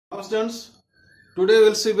Now students, today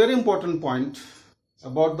we'll see very important point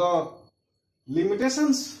about the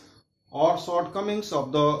limitations or shortcomings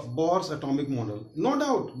of the Bohr's atomic model. No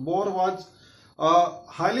doubt Bohr was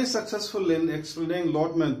highly successful in explaining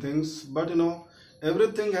lot many things, but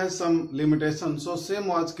everything has some limitations. So same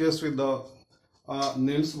was case with the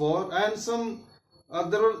Niels Bohr, and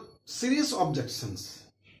there were serious objections,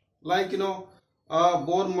 like Bohr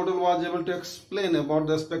model was able to explain about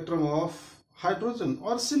the spectrum of hydrogen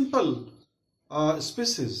or simple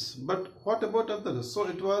species, but what about others? So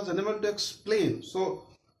it was unable to explain. So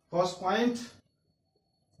first point,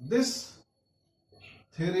 this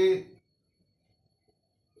theory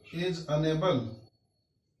is unable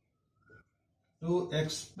to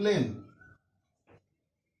explain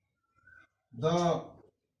the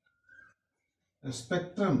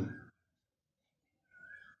spectrum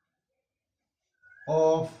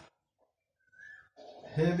of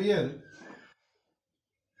heavier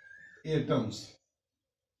atoms,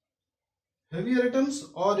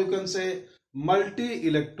 or you can say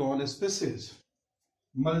multi-electron species,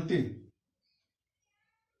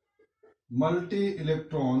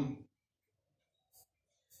 multi-electron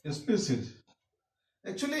species.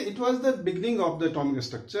 Actually, it was the beginning of the atomic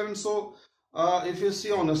structure, and so if you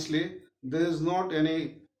see honestly, there is not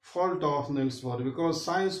any fault of Niels Bohr, because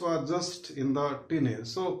science was just in the teenage,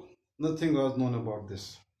 so nothing was known about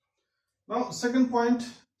this. Now, second point,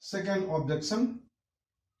 second objection,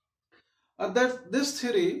 that this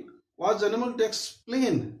theory was unable to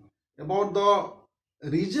explain about the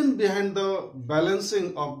reason behind the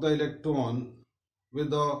balancing of the electron with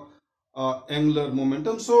the angular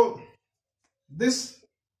momentum. So this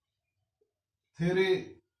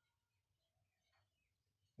theory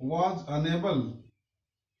was unable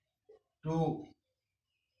to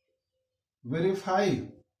verify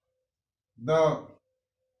the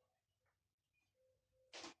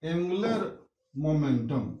angular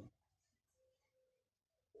momentum.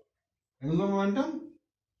 Angular momentum,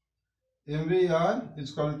 MVR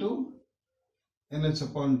is equal to NH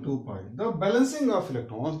upon 2 pi. The balancing of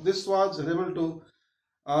electrons, this was unable to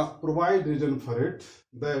provide reason for it,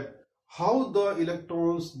 that how the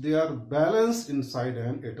electrons, they are balanced inside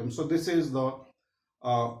an atom. So this is the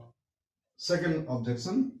second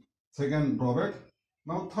objection, second drawback.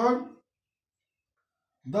 Now third,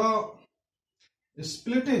 the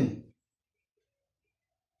splitting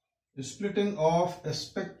of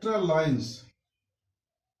spectral lines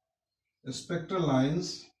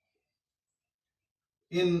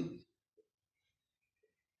in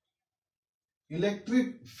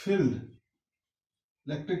electric field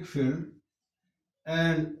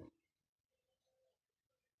and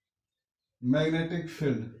magnetic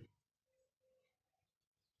field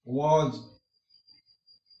was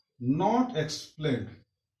not explained.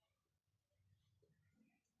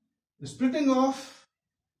 Splitting of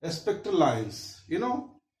spectral lines,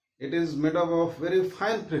 it is made up of very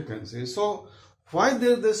fine frequencies. So why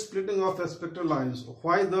there is the splitting of spectral lines?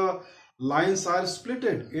 Why the lines are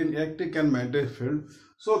splitted in electric and magnetic field?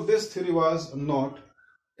 So this theory was not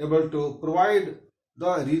able to provide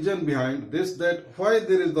the reason behind this, that why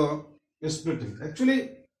there is the splitting.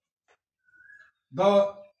 Actually,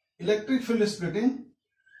 the electric field splitting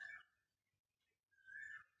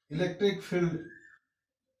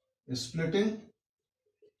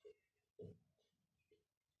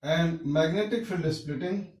and magnetic field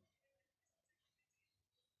splitting,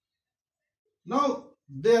 now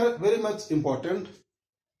they are very much important.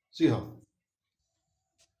 See how.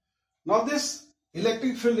 Now this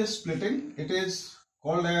electric field splitting, it is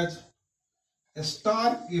called as a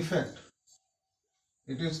Stark effect.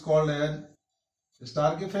 It is called as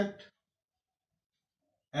Stark effect,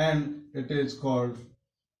 and it is called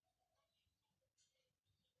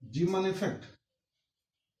Zeeman effect.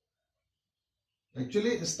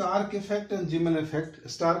 Actually, Stark effect and Zeeman effect,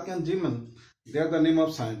 Stark and Zeeman, they are the name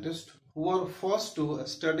of scientists who were first to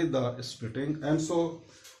study the splitting, and so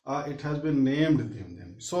it has been named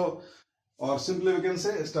them. So, or simply we can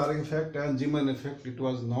say Stark effect and Zeeman effect, it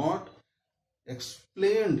was not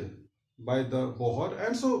explained by the Bohr,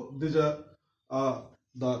 and so these are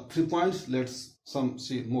the 3 points. Let's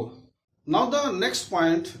see more. Now the next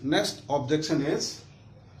point, next objection is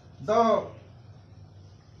the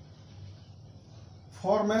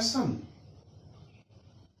formation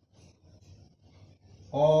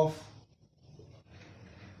of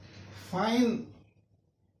fine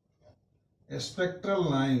spectral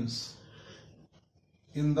lines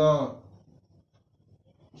in the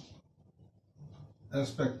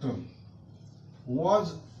spectrum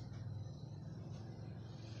was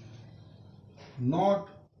not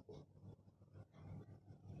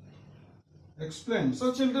explain.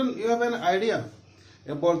 So children, you have an idea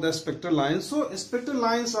about the spectral lines. So spectral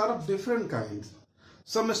lines are of different kinds.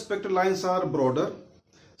 Some spectral lines are broader,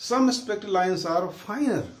 some spectral lines are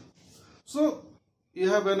finer. So you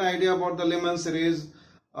have an idea about the Lyman series,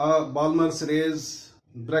 Balmer series,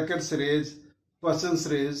 Brackett series, Poisson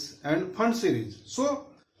series and Fund series. So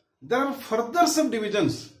there are further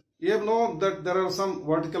subdivisions. You have known that there are some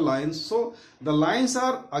vertical lines. So the lines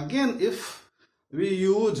are, again, if we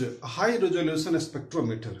use high resolution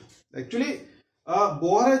spectrometer. Actually,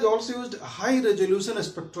 Bohr has also used high resolution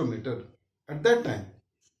spectrometer at that time.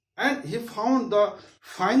 And he found the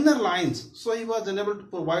finer lines. So he was unable to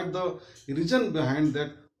provide the reason behind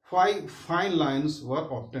that why fine lines were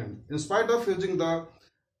obtained in spite of using the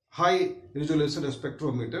high resolution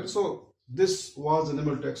spectrometer. So this was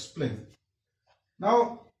unable to explain.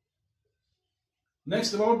 Now,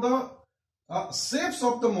 next about the shapes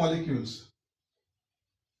of the molecules.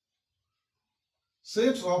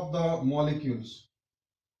 Shapes of the molecules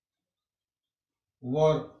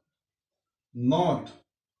were not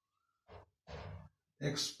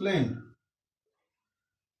explained.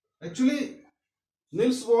 Actually,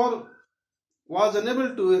 Niels Bohr was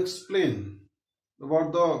unable to explain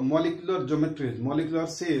about the molecular geometries, molecular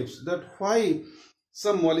shapes, that why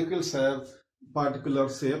some molecules have particular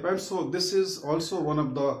shape. And so this is also one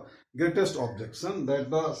of the greatest objections, that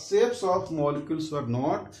the shapes of molecules were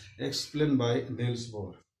not explained by Niels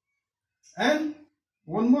Bohr. And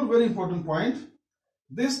one more very important point,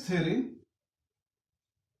 this theory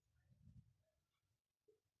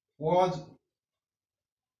was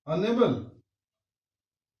unable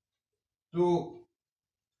to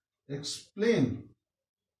explain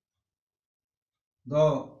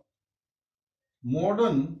the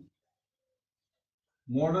modern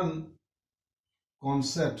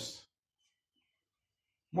concepts.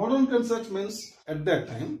 Modern concepts means at that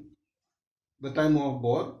time, the time of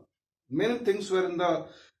Bohr, many things were in the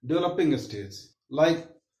developing stage, like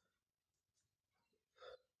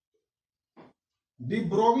de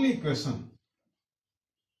Broglie equation,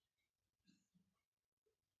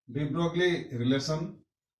 de Broglie relation,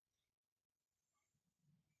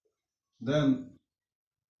 then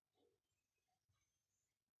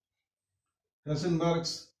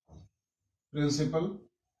Heisenberg's principle.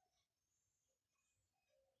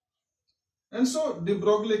 And so de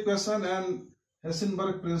Broglie equation and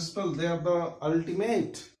Heisenberg principle, they are the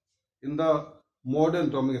ultimate in the modern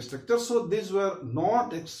atomic structure. So these were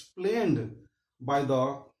not explained by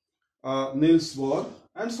the Niels Bohr,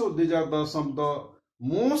 and so these are some of the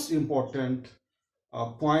most important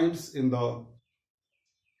points in the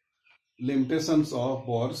limitations of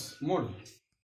Bohr's model.